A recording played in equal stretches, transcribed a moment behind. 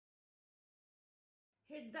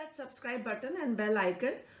Hit that subscribe button and bell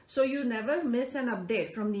icon so you never miss an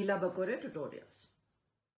update from Neela Bakore tutorials.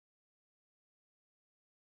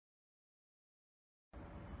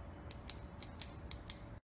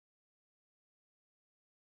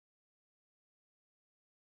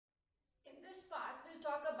 In this part, we'll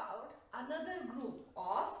talk about another group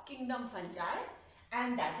of kingdom fungi,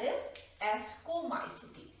 and that is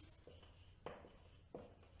Ascomycetes.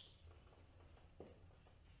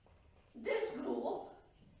 This group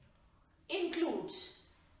includes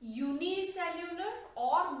unicellular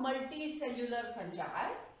or multicellular fungi.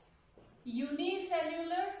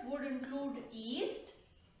 Unicellular would include yeast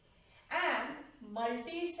and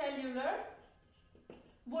multicellular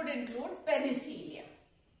would include penicillium.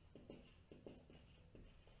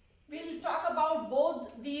 We'll talk about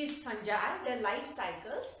both these fungi, their life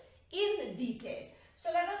cycles in detail.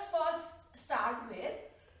 So let us first start with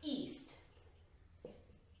yeast.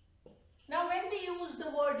 Now when we use the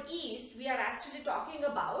word yeast, we are actually talking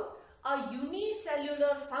about a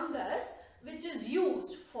unicellular fungus which is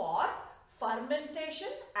used for fermentation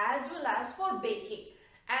as well as for baking.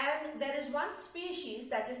 And there is one species,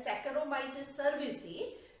 that is Saccharomyces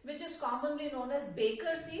cerevisiae, which is commonly known as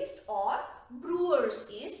baker's yeast or brewer's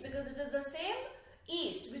yeast, because it is the same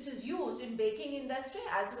yeast which is used in baking industry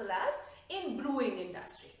as well as in brewing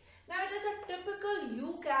industry. Now it is a typical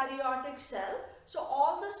eukaryotic cell, so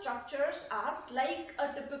all the structures are like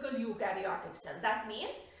a typical eukaryotic cell. That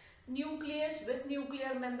means nucleus with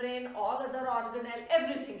nuclear membrane, all other organelle,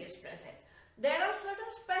 everything is present. There are certain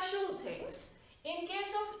special things. In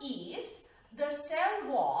case of yeast, the cell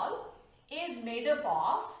wall is made up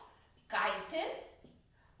of chitin,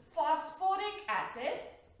 phosphoric acid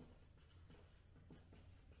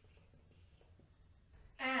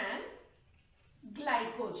and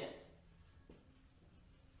glycogen.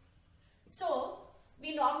 So,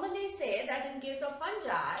 we normally say that in case of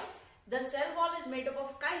fungi, the cell wall is made up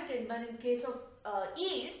of chitin, but in case of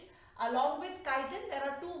yeast, along with chitin, there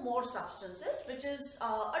are two more substances, which is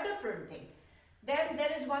a different thing. Then there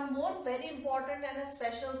is one more very important and a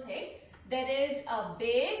special thing. There is a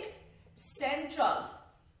big central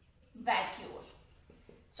vacuole.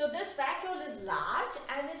 So this vacuole is large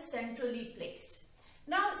and is centrally placed.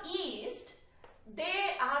 Now yeast,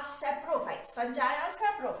 they are saprophytes. Fungi are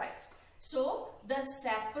saprophytes. So the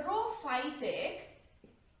saprophytic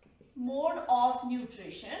mode of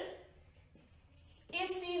nutrition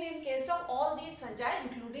is seen in case of all these fungi,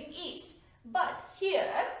 including yeast. But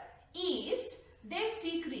here, yeast, they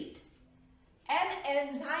secrete an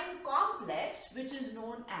enzyme complex which is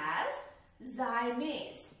known as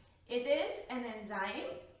zymase. It is an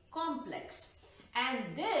enzyme complex,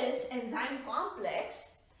 and this enzyme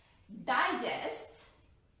complex digests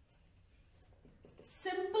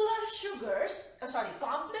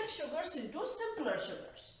complex sugars into simpler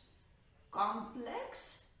sugars.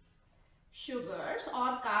 Complex sugars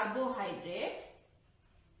or carbohydrates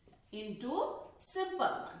into simple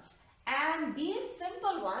ones, and these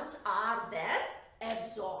simple ones are then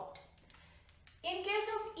absorbed. In case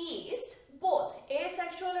of yeast, both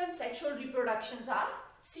asexual and sexual reproductions are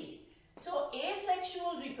seen. So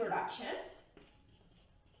asexual reproduction,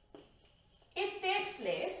 it takes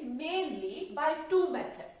place mainly by two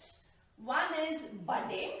methods. One is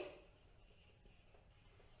budding,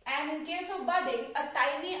 and in case of budding, a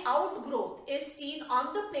tiny outgrowth is seen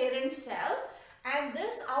on the parent cell, and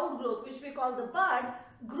this outgrowth, which we call the bud,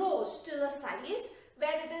 grows till a size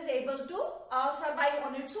where it is able to survive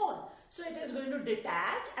on its own. So it is going to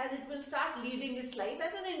detach and it will start leading its life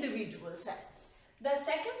as an individual cell. The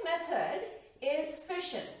second method is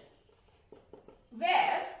fission,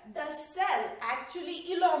 where the cell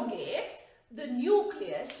actually elongates, the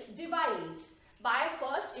nucleus divides by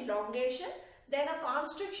first elongation, then a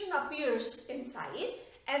constriction appears inside,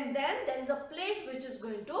 and then there is a plate which is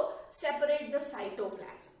going to separate the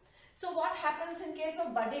cytoplasm. So what happens in case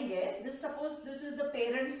of budding is, suppose this is the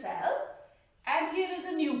parent cell and here is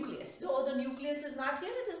a nucleus. Though the nucleus is not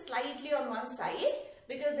here, it is slightly on one side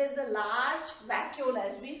because there is a large vacuole,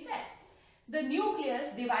 as we said. The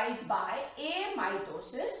nucleus divides by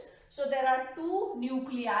amitosis. So there are two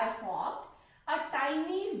nuclei formed. A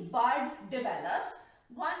tiny bud develops.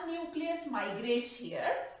 One nucleus migrates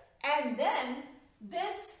here, and then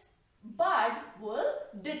this bud will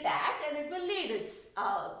detach and it will lead its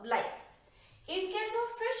life. In case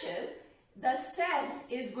of fission, the cell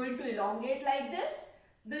is going to elongate like this.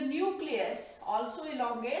 The nucleus also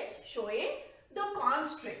elongates, showing the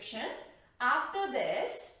constriction. After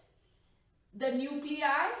this, the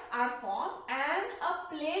nuclei are formed and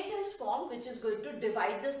a plate is formed which is going to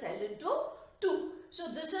divide the cell into two.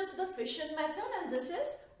 So this is the fission method and this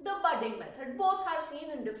is the bud budding method. Both are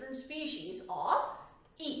seen in different species of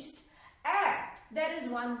yeast. And there is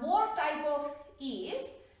one more type of yeast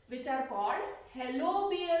which are called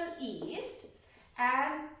halobial yeast.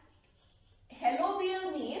 And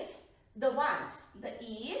halobial means the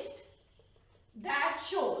yeast that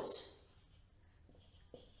shows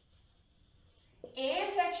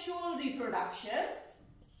asexual reproduction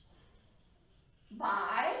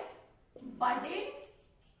by budding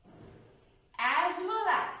as well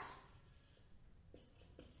as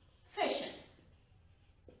fission.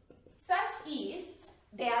 Such yeasts,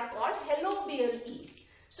 they are called halobial yeast.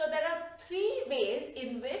 So there are three ways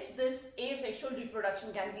in which this asexual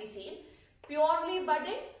reproduction can be seen: purely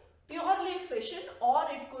budding, purely fission, or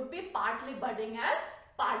it could be partly budding and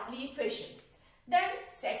partly fission. Then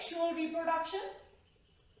sexual reproduction.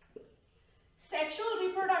 Sexual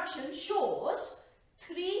reproduction shows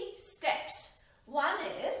three steps. One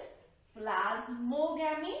is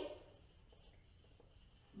plasmogamy,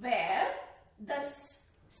 where the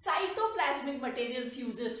cytoplasmic material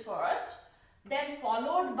fuses first, then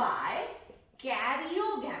followed by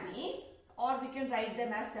karyogamy, or we can write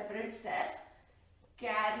them as separate steps.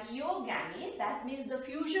 Karyogamy, that means the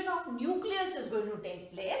fusion of nucleus is going to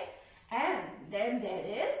take place, and then there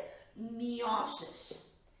is meiosis.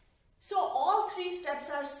 So all three steps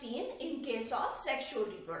are seen in case of sexual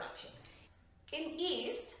reproduction. In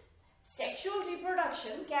yeast, sexual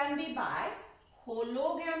reproduction can be by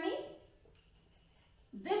hologamy.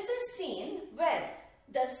 This is seen when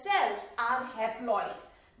the cells are haploid.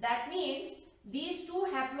 That means these two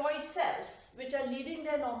haploid cells which are leading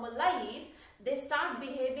their normal life, they start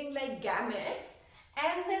behaving like gametes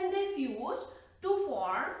and then they fuse to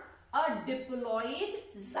form a diploid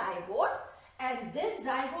zygote, and this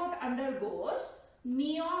zygote undergoes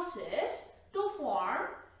meiosis to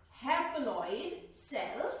form haploid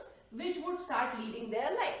cells which would start leading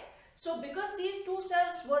their life. So because these two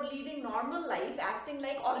cells were leading normal life, acting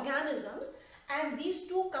like organisms, and these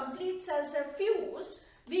two complete cells have fused,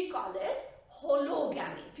 we call it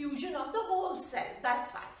hologamy, fusion of the whole cell,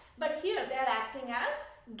 that's why. But here they are acting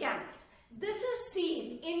as gametes. This is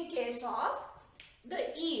seen in case of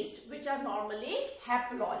the yeast which are normally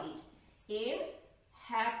haploid, in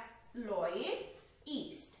haploid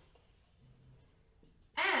yeast.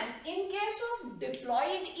 And in case of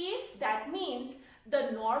diploid yeast, that means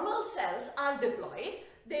the normal cells are diploid.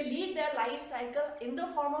 They lead their life cycle in the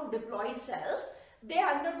form of diploid cells. They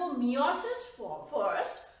undergo meiosis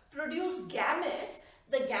first, produce gametes.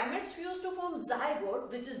 The gametes fuse to form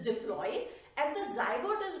zygote, which is diploid, and the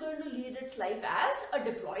zygote is going to lead its life as a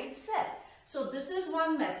diploid cell. So this is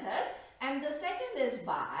one method, and the second is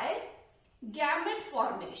by gamete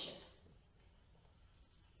formation.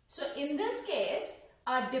 So in this case,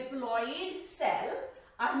 a diploid cell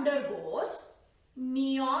undergoes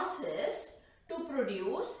meiosis to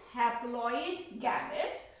produce haploid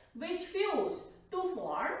gametes which fuse to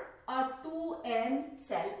form a 2N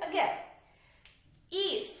cell again.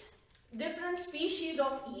 Yeast, different species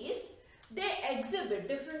of yeast, they exhibit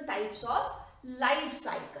different types of life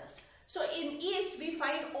cycles. So in yeast, we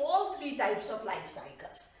find all three types of life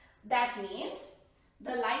cycles. That means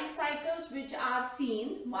the life cycles which are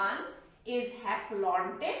seen, one is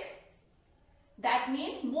haplontic. That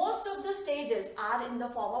means most of the stages are in the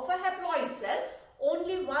form of a haploid cell.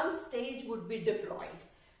 Only one stage would be diploid.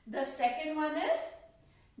 The second one is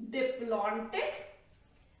diplontic,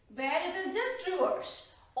 where it is just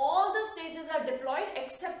reverse. All the stages are diploid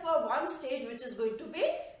except for one stage which is going to be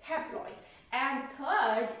haploid. And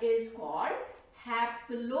third is called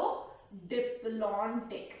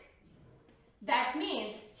haplodiplontic. That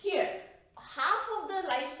means here half of the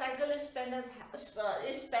life cycle is spent as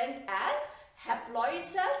haploid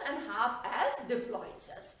cells and half as diploid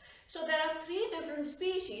cells. So there are three different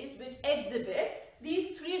species which exhibit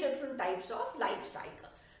these three different types of life cycle.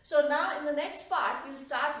 So now in the next part, we'll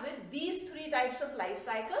start with these three types of life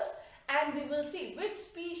cycles and we will see which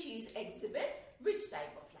species exhibit which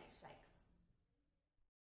type of